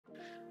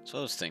So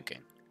I was thinking,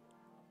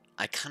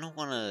 I kind of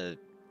want to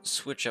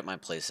switch up my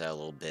playstyle a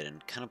little bit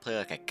and kind of play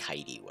like a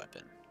kitey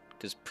weapon.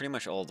 Because pretty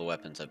much all the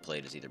weapons I've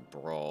played is either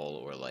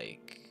Brawl or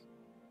like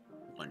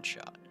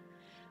one-shot.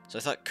 So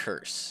I thought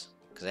Curse,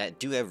 because I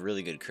do have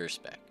really good Curse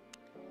spec.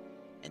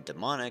 And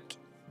Demonic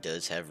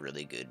does have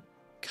really good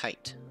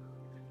Kite.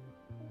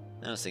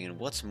 And I was thinking,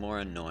 what's more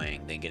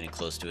annoying than getting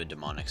close to a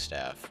Demonic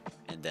staff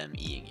and them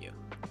eating you?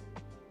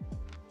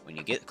 When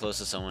you get close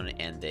to someone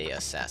and they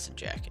Assassin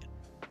Jacket.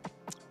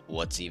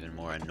 What's even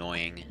more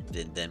annoying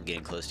than them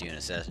getting close to you and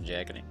Assassin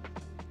Jacketing?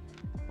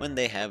 When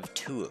they have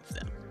two of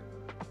them.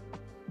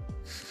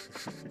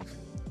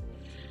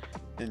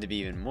 And to be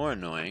even more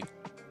annoying,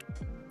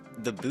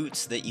 the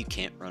boots that you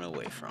can't run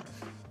away from.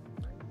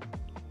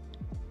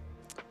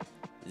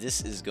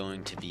 This is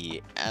going to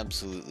be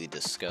absolutely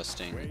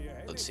disgusting.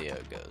 Let's see how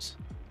it goes.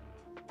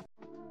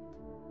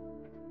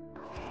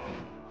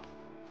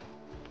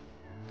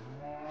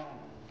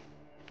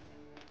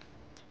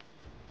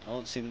 Well,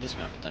 let's see the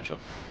dismount potential.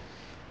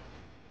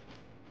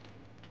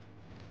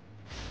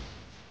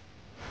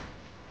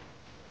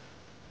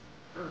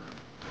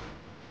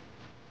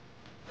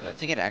 I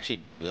think it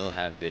actually will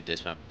have good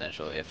dismount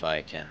potential if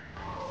I can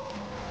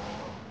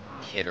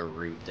hit a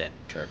route that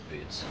sharp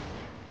boots.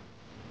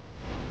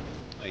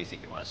 Oh, you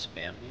think you want to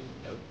spam me?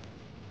 Nope.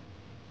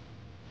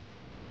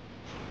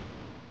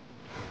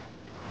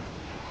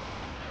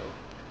 Nope.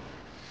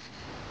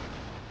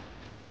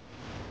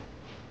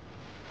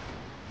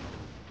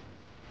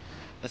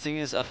 The thing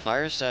is, a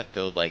fire staff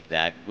build like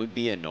that would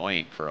be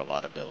annoying for a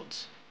lot of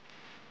builds.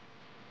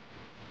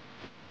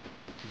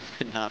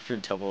 But not for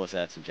double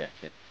Assassin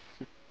Jacket.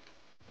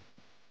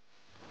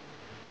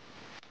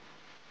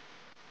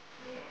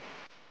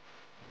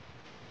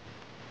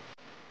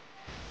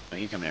 Oh,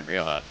 you coming in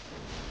real hot.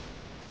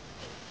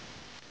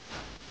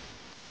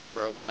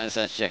 Bro, my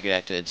Assassin Jacket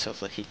activated so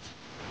late.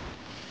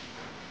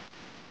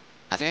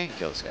 I think I can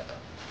kill this guy though.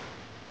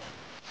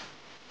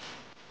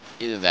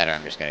 Either that or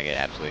I'm just gonna get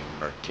absolutely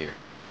murked here.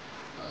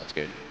 Oh, that's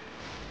good.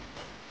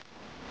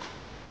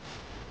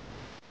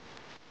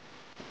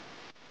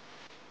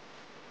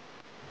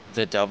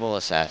 The double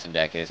Assassin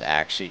deck is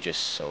actually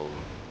just so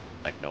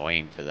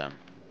annoying for them.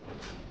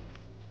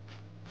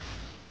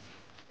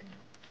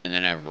 And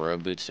then I have Royal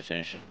Boots to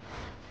finish it.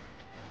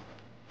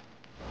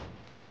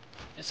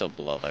 It's still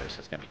below level, so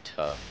it's gonna be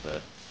tough,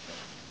 but...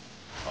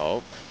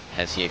 Oh,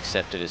 has he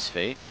accepted his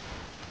fate?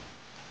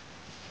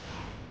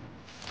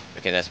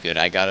 Okay, that's good.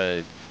 I got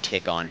a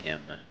tick on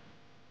him.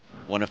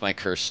 One of my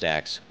curse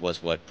stacks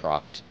was what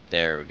procced.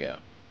 There we go.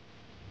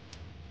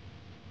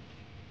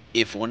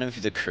 If one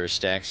of the curse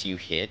stacks you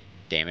hit,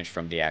 damage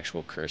from the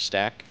actual curse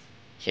stack,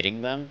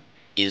 hitting them,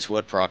 is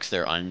what procs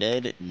their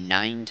undead,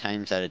 9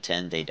 times out of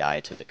 10 they die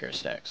to the curse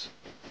stacks.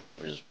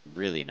 Which is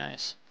really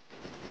nice.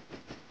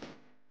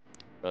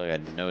 Probably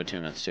got no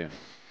attunements too.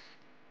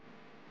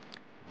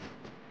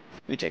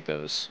 We take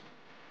those.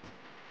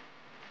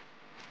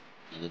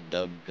 The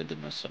dub with the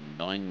most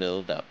annoying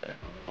build out there.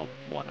 Oh,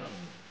 one of them.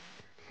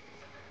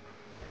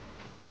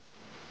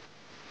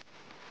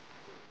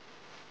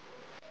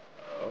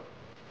 Oh.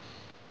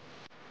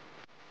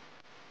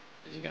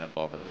 Is he gonna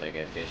fall for the big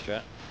AFK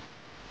strat?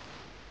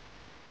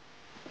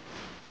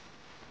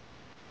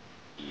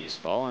 He's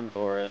falling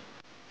for it.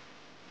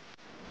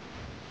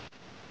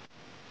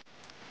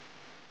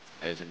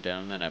 Ladies and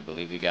gentlemen, I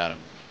believe we got him.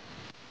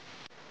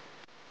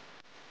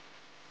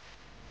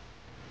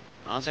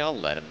 Honestly, I'll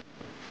let him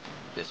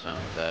dismount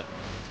with that.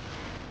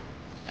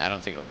 I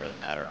don't think it'll really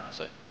matter,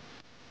 honestly.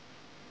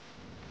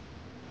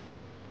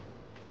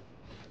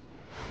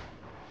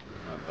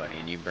 Oh, buddy,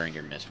 and you burned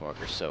your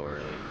Mistwalker so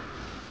early.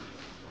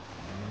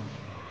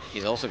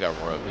 He's also got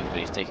Royal Boots, but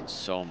he's taking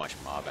so much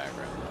mob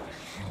aggro.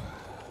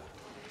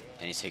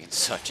 And he's taking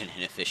such an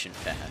inefficient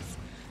path.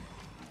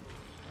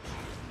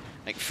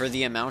 Like, for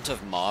the amount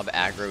of mob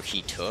aggro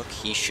he took,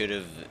 he should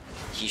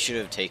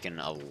have taken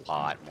a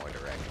lot more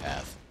direct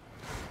path.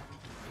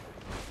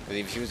 But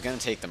if he was gonna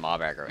take the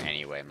mob aggro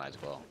anyway, might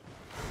as well.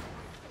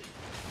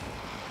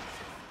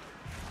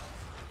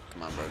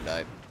 Come on, bro,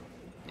 die.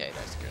 Yeah, he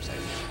dies to Curse.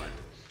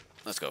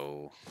 Let's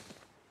go.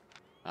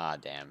 Ah,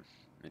 damn.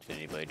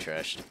 Infinity Blade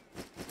trashed.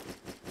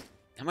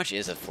 How much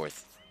is a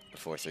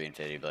 4/3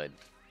 Infinity Blade?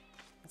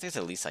 I think it's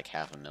at least like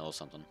half a mil or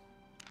something.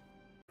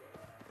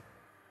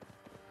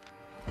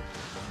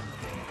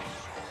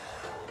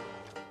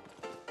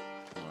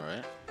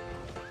 Alright.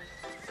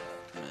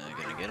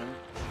 I'm gonna get him.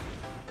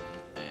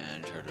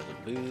 And turn to the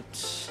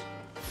boots.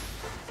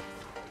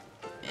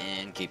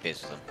 And keep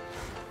pace with him.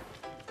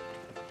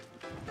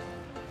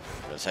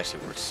 This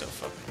actually works so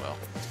fucking well.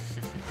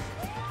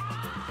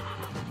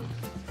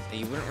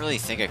 You wouldn't really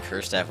think a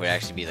curse staff would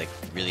actually be like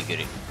really good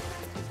at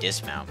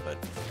dismount, but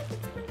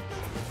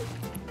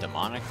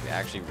demonic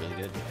actually really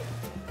good.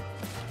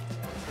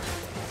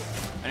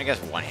 I guess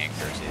one hand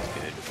curse is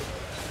good.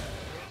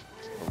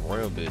 But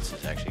Royal Boots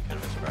is actually kind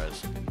of a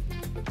surprise.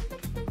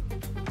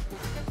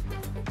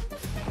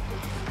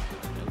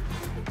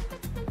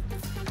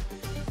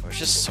 There's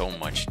just so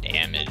much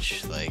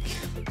damage, like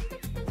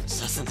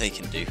there's nothing they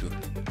can do.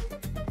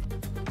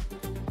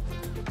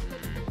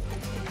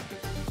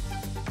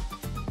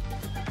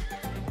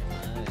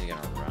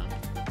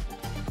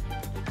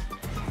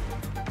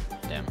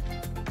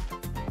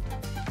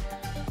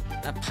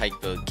 pike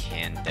build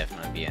can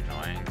definitely be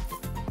annoying.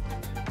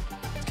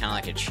 It's kind of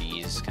like a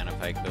cheese kind of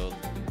pike build.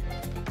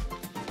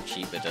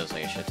 Cheap, but does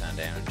like a shit ton of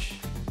damage.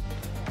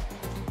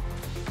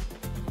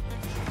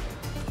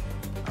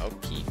 Oh,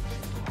 keep.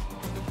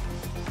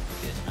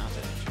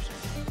 Dismounted,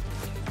 interesting.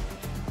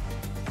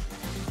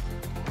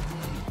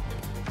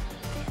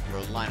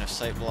 Your line of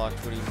sight blocked,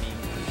 what do you mean?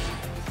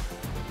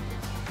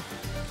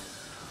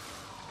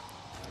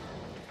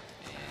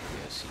 And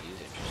OC is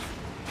interesting.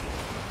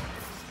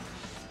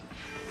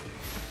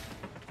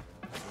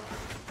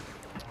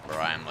 Bro,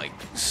 I'm like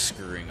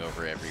screwing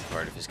over every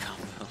part of his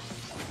combo.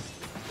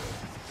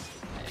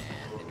 And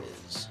it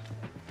is.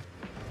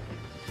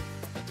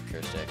 Let the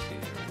curse deck do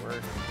their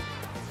work.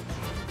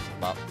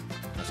 Bop.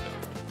 Let's go.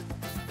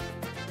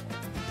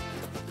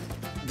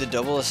 The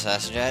double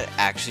assassin jet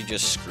actually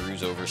just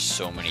screws over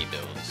so many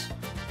builds.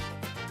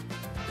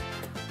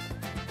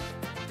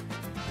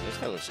 This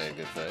guy looks like a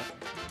good fight.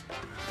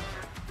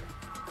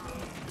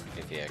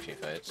 If he actually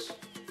fights.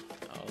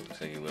 Oh,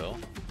 looks like he will.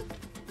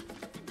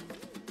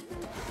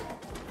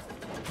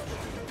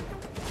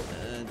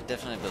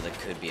 Definitely a build that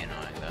could be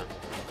annoying though.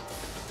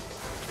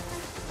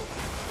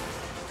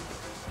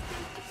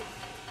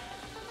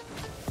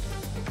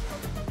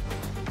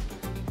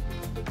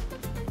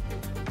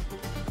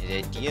 The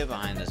idea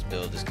behind this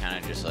build is kind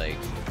of just like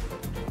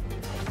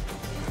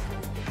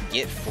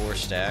get 4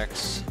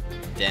 stacks,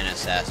 then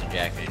Assassin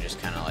Jack, and just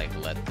kind of like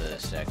let the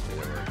stacks do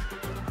their work.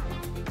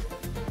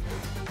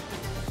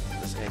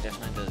 This guy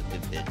definitely does a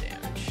good bit of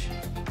damage.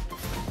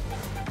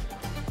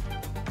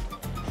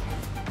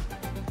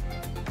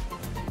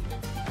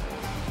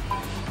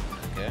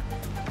 Okay.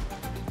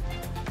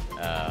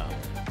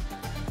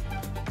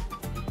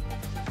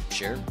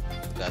 Sure.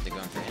 Glad they're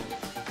going for him.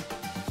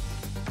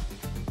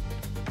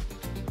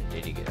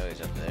 Did he get? Oh,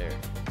 he's up there.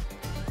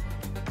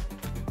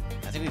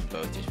 I think we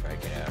both just probably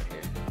get out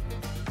here.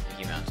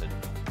 He mounted.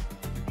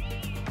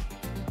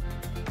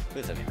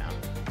 Who's up he mount?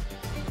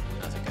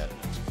 Nothing good.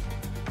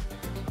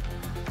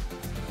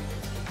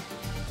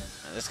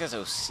 Now, this guy's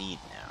OC'd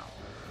now.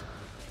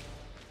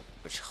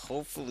 Which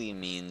hopefully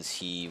means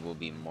he will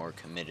be more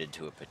committed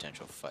to a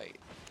potential fight.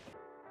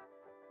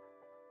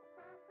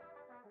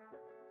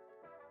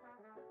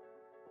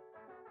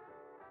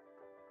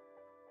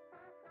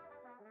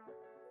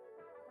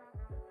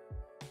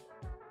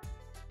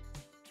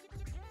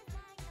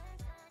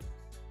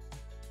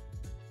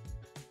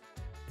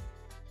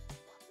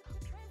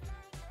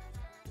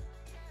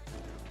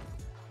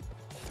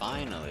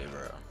 Finally,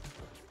 bro.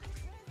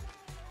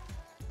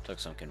 Took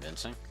some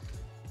convincing.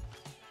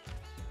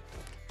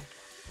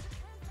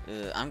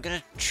 I'm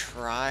gonna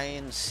try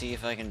and see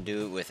if I can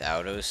do it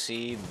without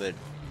OC, but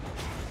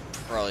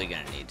probably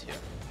gonna need to.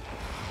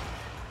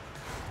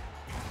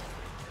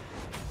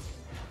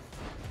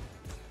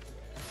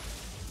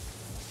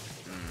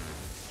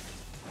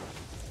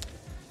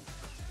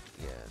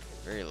 Yeah,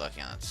 very lucky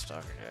on that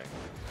stalker jack.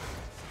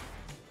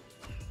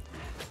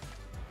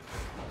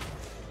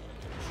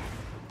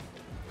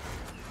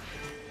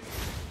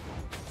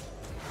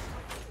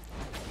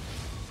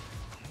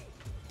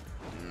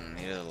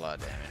 He does a lot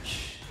of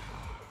damage.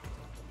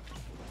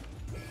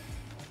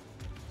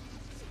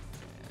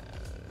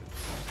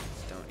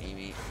 Don't eat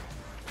me.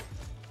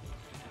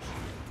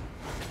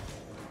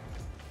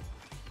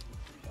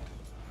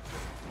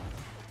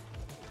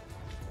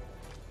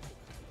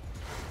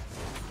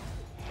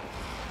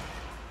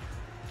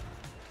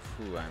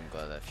 Ooh, I'm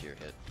glad that fear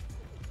hit.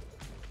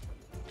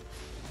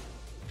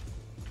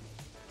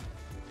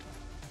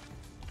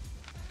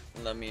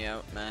 Let me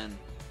out, man.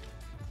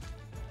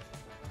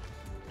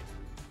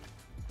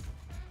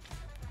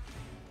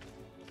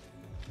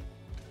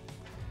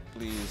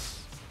 Please.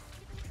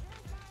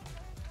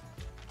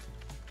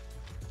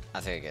 I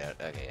think I get it.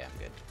 Okay, yeah, I'm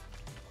good.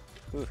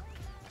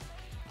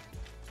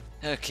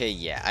 Whew. Okay,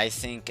 yeah, I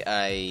think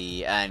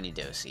I need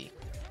OC.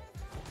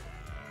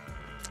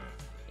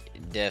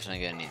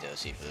 Definitely gonna need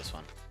OC for this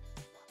one.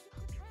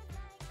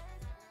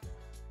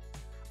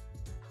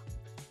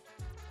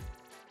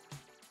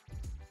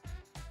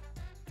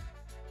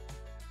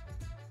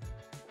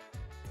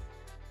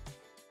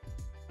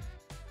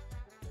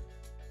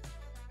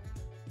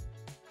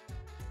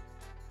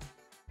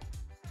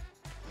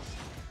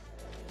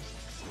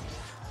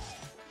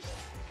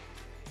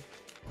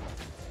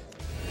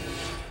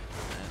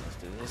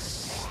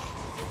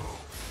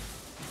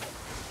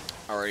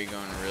 Already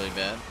going really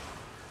bad.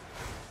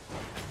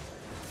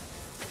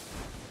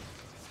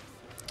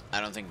 I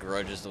don't think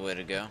Grudge is the way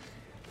to go.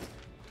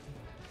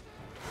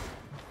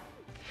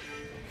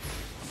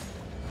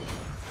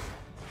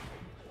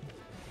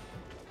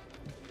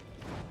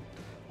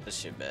 This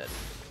shit bad.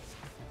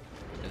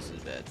 This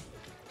is bad.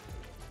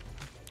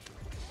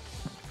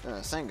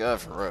 Thank God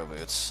for row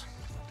boots.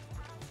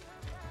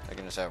 I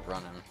can just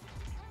outrun him.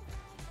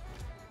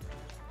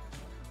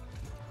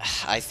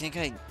 I think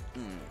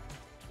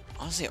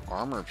honestly,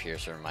 armor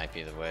piercer might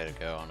be the way to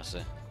go,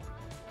 honestly.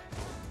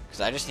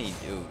 Because I just need...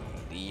 Ooh,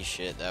 these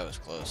shit, that was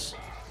close.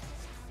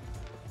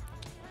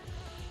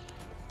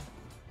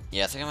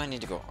 Yeah, I think I might need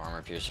to go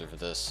armor piercer for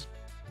this.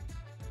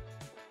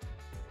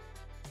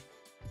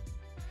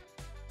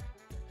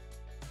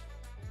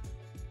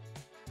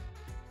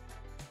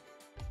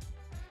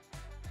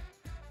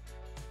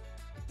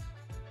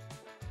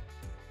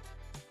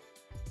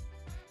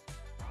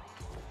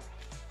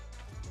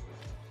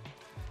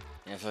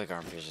 I feel like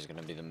Arm Pierce is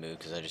gonna be the move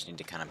because I just need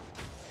to kind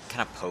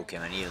of poke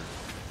him. I need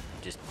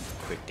just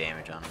quick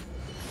damage on him.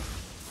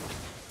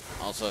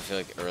 Also, I feel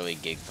like early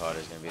Gig Pod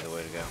is gonna be the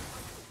way to go.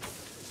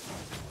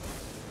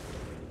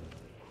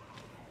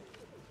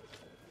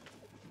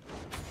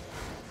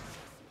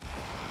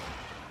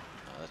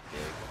 Oh, that's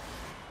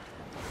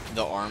big.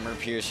 The Armor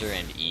Piercer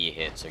and E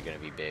hits are gonna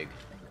be big.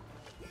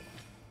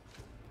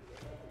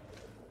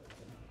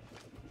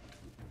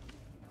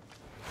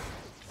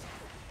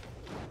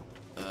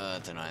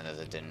 That's annoying that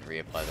it didn't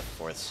reapply the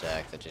 4th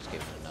stack. That just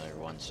gave him another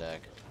 1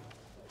 stack.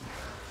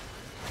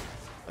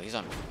 Oh, he's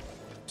on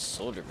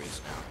Soldier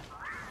Boots now.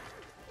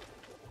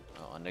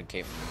 Oh,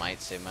 Undercape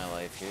might save my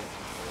life here.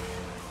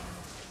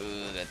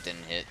 Ooh, that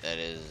didn't hit. That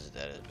is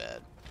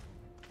bad.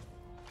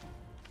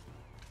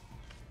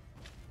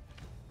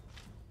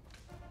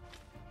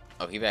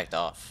 Oh, he backed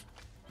off.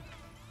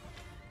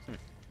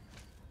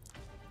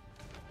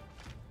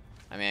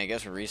 I mean, I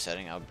guess we're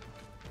resetting.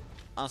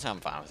 Honestly, I'm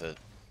fine with it.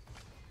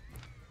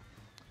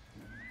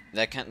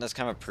 That's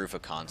kind of a proof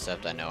of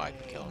concept. I know I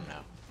can kill him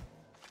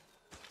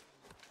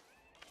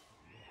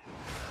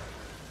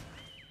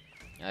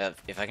now.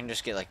 If I can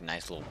just get like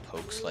nice little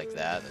pokes like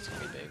that, that's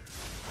gonna be big.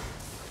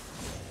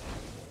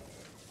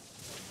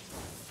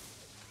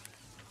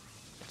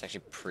 It's actually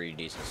a pretty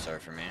decent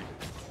start for me.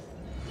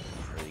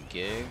 Early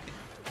Gig.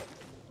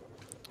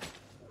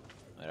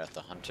 Right off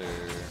the Hunter.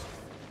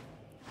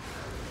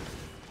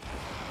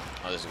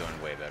 Oh, this is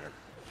going way better.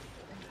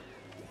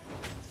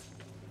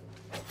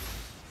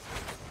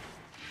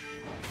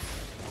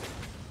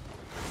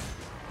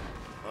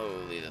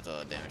 Holy, that's a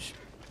lot of damage.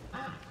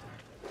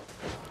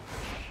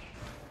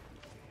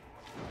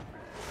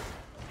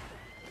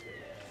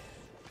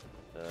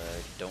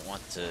 Don't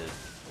want to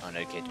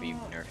Uneducate to be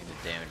nerfing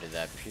the damage of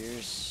that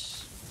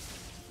Pierce.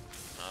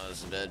 Oh,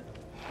 this is dead.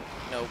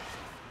 Nope.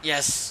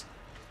 Yes!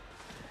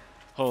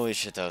 Holy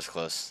shit, that was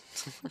close.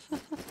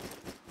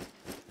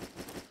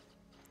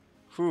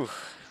 Whew.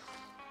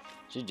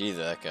 GG to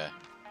that guy.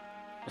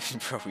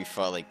 Bro, we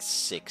fought like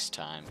 6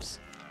 times.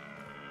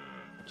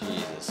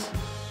 Jesus.